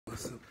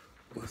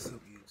What's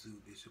up, YouTube?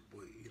 It's your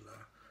boy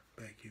Eli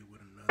back here with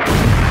another. Today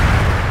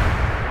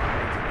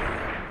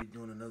I'll be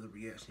doing another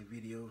reaction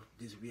video.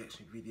 This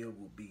reaction video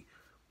will be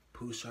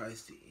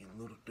POOHSHIESTY and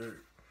LIL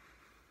DURK.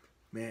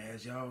 Man,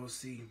 as y'all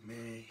see,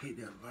 man, hit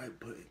that like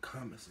button,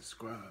 comment,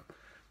 subscribe.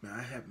 Man,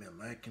 I have been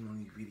liking on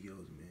these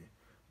videos, man,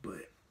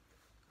 but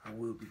I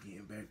will be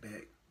getting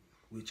back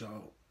with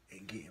y'all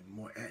and getting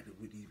more active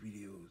with these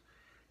videos.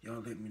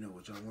 Y'all let me know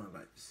what y'all want to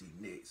like to see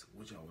next,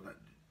 what y'all would like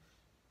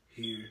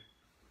to hear.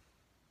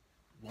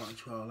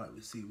 What y'all like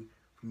to see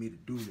for me to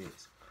do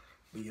next.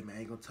 But yeah, man, I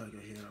ain't gonna talk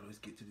your head out. Let's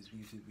get to this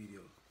YouTube video.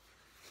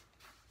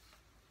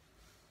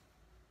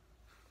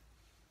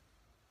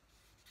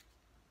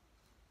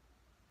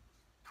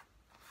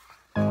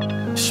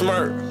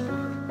 Smirk.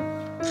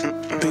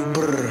 Big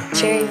brr.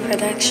 Cherry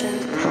Production.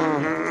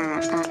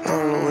 I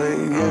don't know where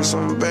you get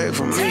something back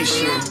from me,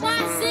 shit.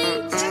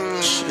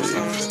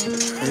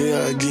 Shit. You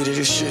gotta get it,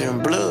 this shit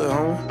in blood,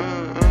 huh?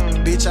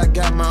 Bitch, I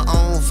got my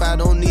own fight,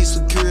 don't need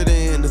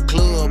security in the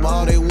club.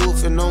 All they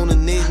wolfing on the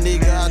net,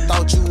 nigga, I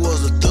thought you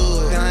was a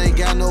thug. I ain't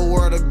got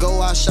nowhere to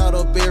go, I shot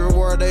up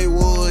everywhere they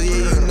was.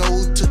 Yeah, you know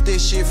who took that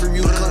shit from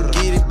you, come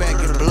get it back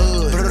in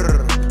blood.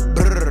 Brr,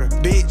 brr,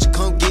 bitch,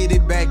 come get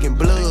it back in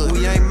blood.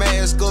 We ain't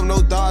mask up,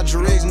 no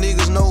Dodger X,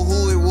 niggas know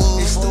who it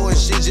was. Storing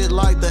shit just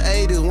like the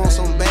 80s, want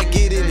some back,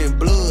 get it in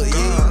blood.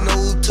 Yeah, you know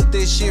who took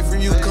that shit from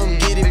you, come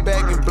get it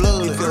back in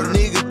blood. If your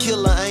nigga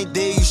killer ain't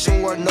dead, you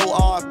should wear no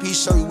RP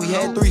shirt. We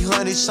had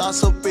 300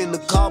 shots up in the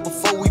car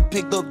before we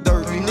picked up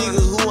dirt. You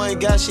niggas who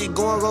ain't got shit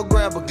going, go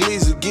grab a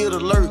glizzy, get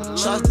alert.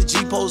 Shots to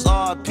G-Post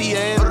RP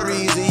and the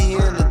reason he in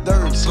the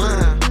dirt.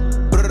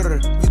 Brr,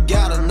 you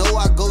gotta know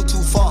I go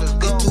too far.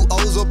 There's 2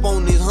 O's up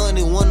on this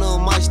 100, one of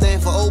them might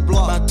stand for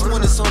O-Block. About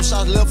 20 some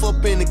shots left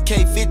up in the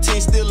K,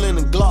 15 still in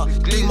the Glock.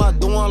 Leave my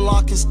door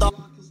unlocked and stop.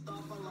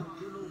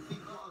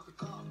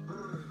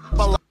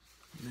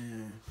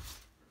 Man,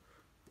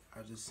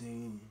 I just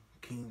seen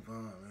King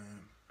Von, man.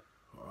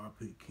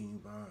 RP King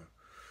Von.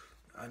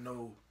 I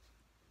know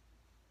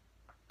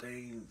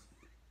things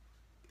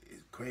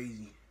is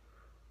crazy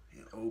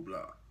in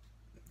O-Block.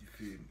 You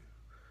feel me?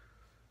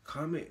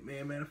 Comment,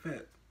 man. Matter of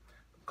fact,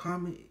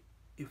 comment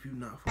if you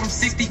not from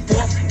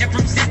 64th and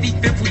from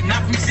 65th. We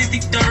not from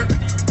 63rd.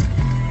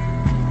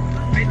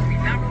 Bitch, we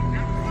not from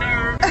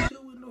 63rd.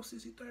 Still with no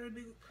 63rd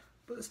nigga,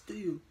 but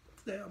still,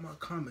 stay out my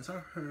comments. I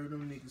heard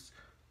them niggas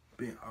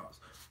been ops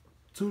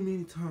too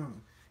many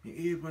times in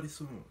everybody's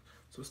songs.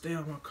 So stay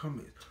out my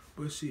comments.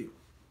 But shit,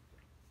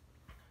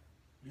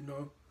 you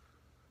know,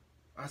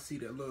 I see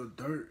that LIL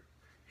DURK,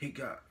 he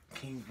got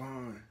King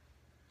Von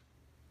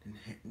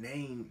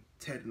name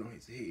tatted on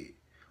his head,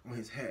 on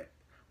his hat.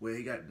 Well,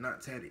 he got it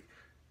not tatted.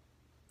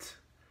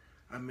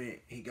 I mean,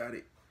 he got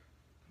it,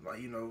 like,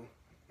 you know,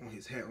 on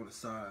his hat on the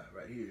side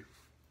right here.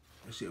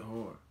 That shit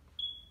hard.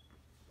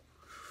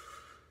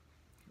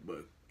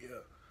 But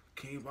yeah,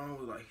 King Von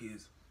was like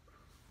his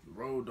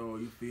road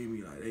dog, you feel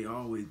me? Like, they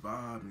always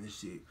vibe and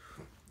shit.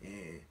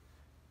 And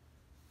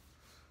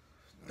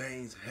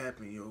things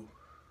happen, yo.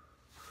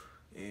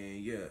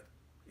 And yeah,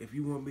 if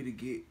you want me to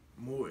get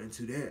more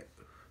into that,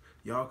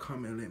 y'all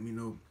comment and let me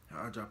know.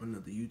 I'll drop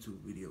another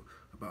YouTube video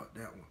about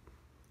that one.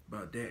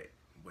 About that,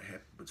 what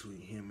happened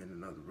between him and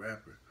another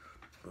rapper.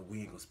 But we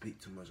ain't gonna speak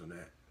too much on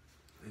that.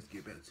 Let's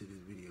get back to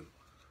this video.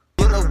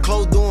 Get up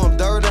close, doing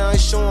dirt, I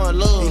ain't showing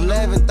love.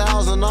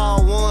 11,000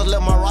 all ones,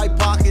 left my right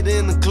pocket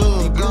in the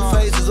club. These blue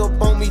faces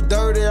up on me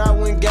dirty, I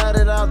went and got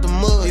it out the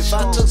mud. If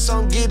I took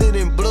some, get it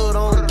in blood,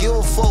 I don't give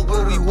a fuck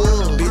where we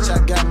was. Bitch, I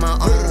got my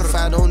own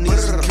fight, don't need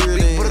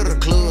security in the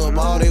club.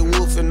 All they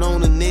wolfing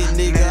on the net,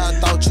 nigga, I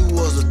thought you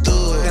was a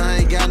thug. I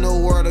ain't got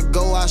nowhere to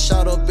go, I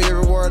shot up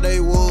everywhere they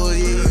was.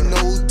 Yeah, you know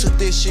who took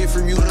that shit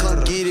from you,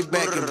 come get it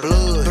back in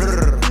blood.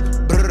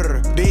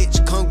 Brr,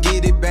 bitch, come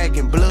get it back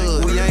in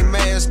blood. We ain't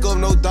mask up,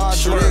 no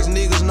Dodger X,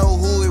 niggas know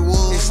who it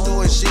was.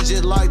 Storing shit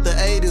just like the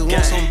 80s,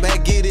 want some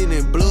back, get it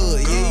in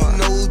blood. Yeah, you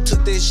know who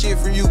took that shit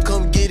from you,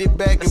 come get it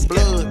back in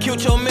blood.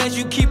 Killed your man,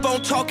 you keep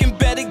on talking,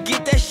 better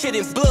get that shit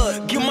in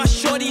blood. Give my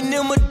shorty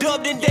them a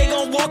dub, then they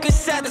gon' walk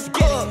inside the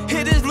club.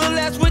 Hit his little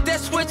ass with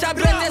that switch, I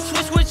bet that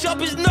switch up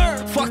his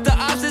nerve. Fuck the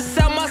ops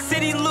inside my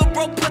city, lil'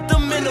 bro, put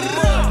them in the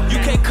mud. You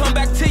can't come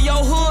back to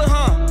your hood,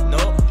 huh?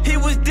 No. He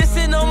was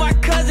dissing on my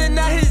cousin,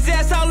 now his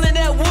ass all in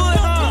that wood,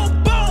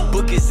 huh?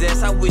 Book his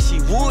ass, I wish he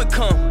would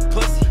come.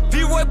 Pussy.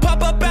 V-Roy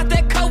pop up out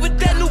that car with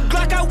that new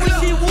Glock, I wish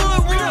he would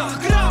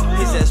run.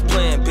 His ass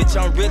playing, bitch,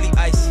 I'm really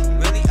icy.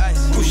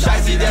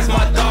 POOHSHIESTY, that's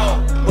my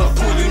dog. But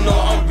Pooh, you know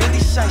I'm really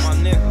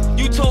shiesty.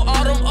 You told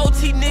all them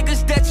OT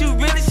niggas that you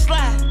really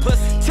slide.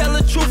 Pussy. Tell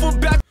the truth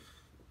about.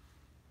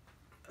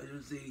 As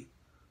you see,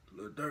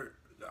 LIL DURK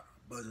got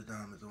buzzer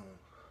diamonds on.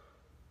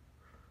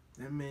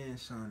 That man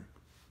shining.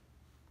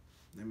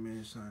 That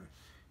man shining.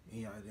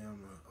 He out there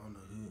on the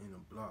hood in the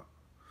block.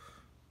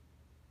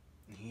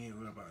 And he ain't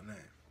worried about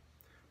that.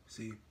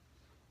 See,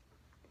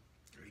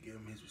 they give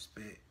him his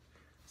respect.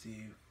 See,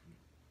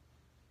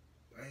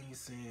 I ain't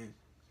saying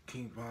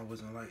King Von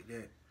wasn't like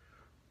that,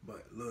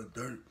 but LIL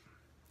DURK,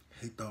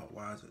 he thought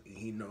wiser and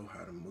he know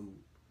how to move.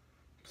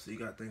 So you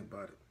gotta think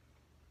about it.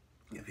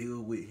 if he was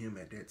with him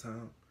at that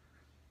time,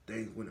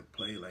 things wouldn't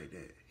play like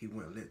that. He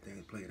wouldn't let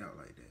things play out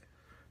like that.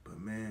 But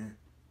man,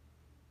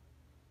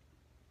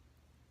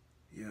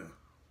 yeah.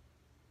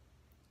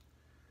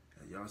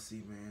 As y'all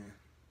see, man,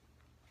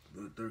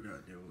 Lil Durk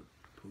out there with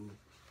Pooh.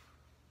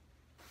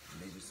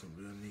 And they just some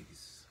real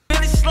niggas.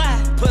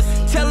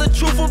 Tell the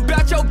truth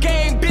about your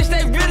game, bitch,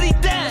 they really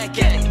dying.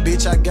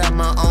 Bitch, I got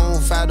my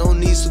own fight, don't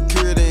need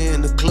security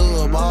in the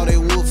club. All they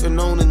wolfing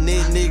on the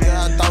net, nigga,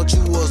 I thought you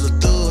was a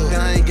thug.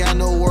 I ain't got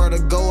nowhere to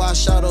go, I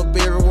shot up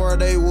everywhere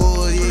they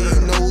was. Yeah,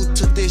 you know who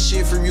took this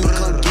shit from you,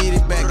 come get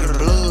it back in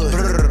blood.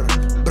 Brr,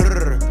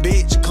 brr,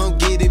 bitch, come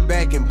get it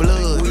back in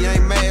blood. We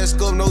ain't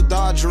mask up, no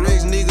Dodger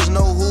X, niggas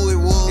know who it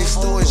was.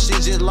 Extorting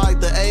shit just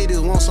like the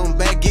 80s, want some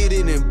back, get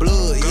it in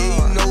blood.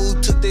 Yeah, you know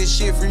who took this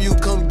shit from you,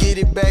 come get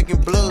it back in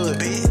blood.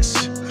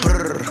 Bitch,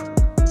 brr,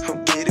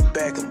 come get it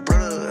back in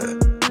blood.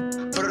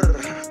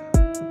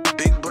 Brr,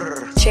 big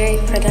brr. Jerry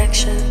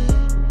Production.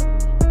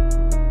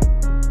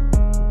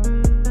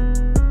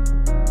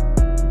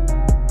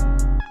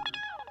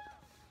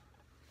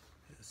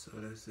 So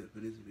that's it for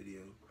this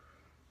video.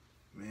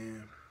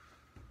 Man,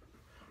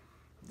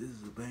 this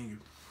is a banger.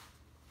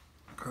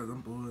 Cause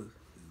them boys is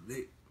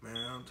lit, man.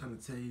 I'm trying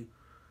to tell you.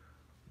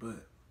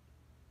 But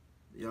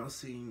y'all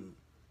seen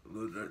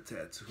Lil Durk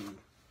Tattoo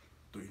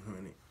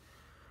 300.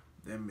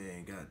 That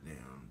man,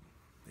 goddamn,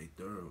 they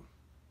thorough.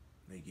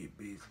 They get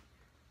busy.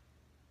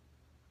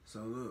 So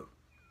look,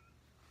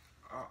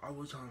 I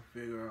was trying to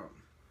figure out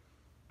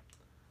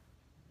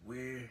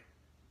where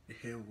the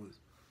hell was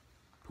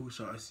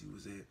POOHSHIESTY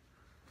was at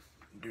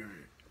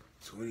during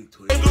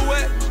 2020.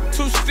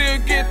 To still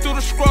get through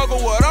the struggle,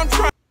 what I'm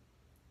trying.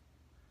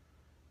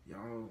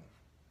 Y'all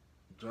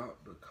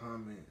drop the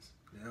comments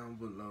down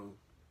below.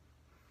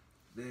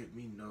 Let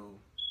me know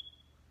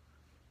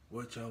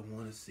what y'all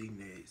want to see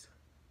next.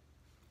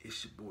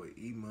 It's your boy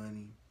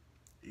E-Money,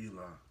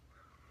 Eli,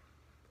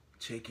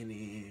 checking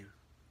in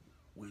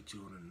with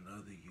you on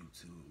another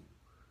YouTube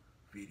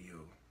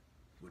video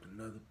with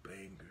another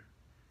banger.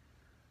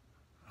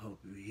 I hope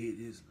you hit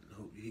this.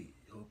 Hope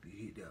you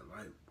hit that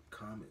like,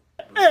 comment,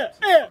 button,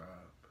 subscribe.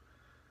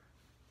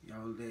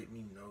 Y'all let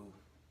me know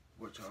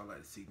what y'all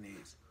like to see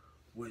next.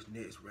 Which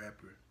next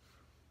rapper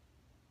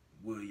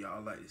will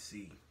y'all like to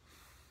see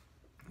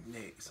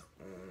next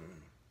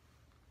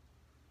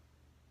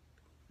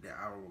that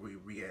I will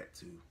react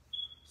to.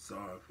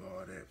 Sorry for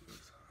all that,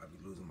 because I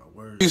be losing my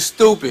words. You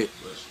stupid.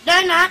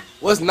 They're not.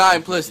 What's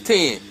 9 plus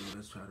 10?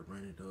 Let's try to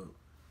run it up.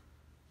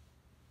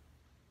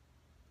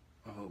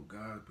 I hope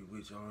God be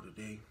with y'all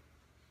today.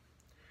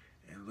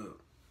 And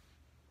look,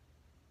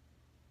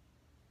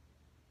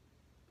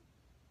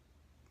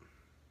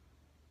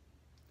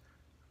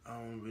 I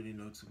don't really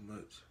know too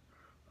much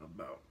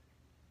about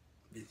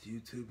this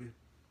YouTubing,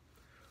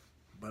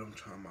 but I'm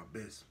trying my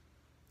best,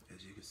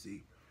 as you can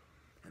see.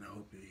 And I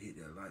hope you hit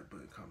that like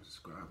button, comment,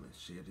 subscribe, and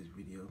share this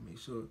video. Make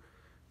sure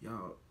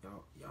y'all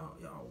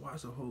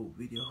watch the whole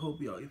video.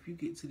 Hope y'all, if you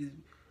get to the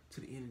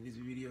end of this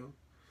video,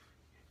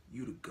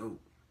 you the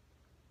GOAT.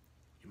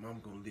 Your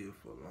mom gonna live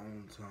for a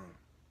long time.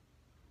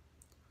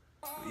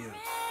 But yeah,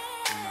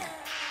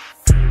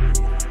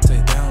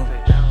 Say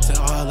down, say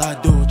all I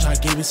do, try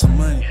to give me some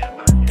money.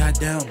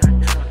 Goddamn,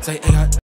 say hey,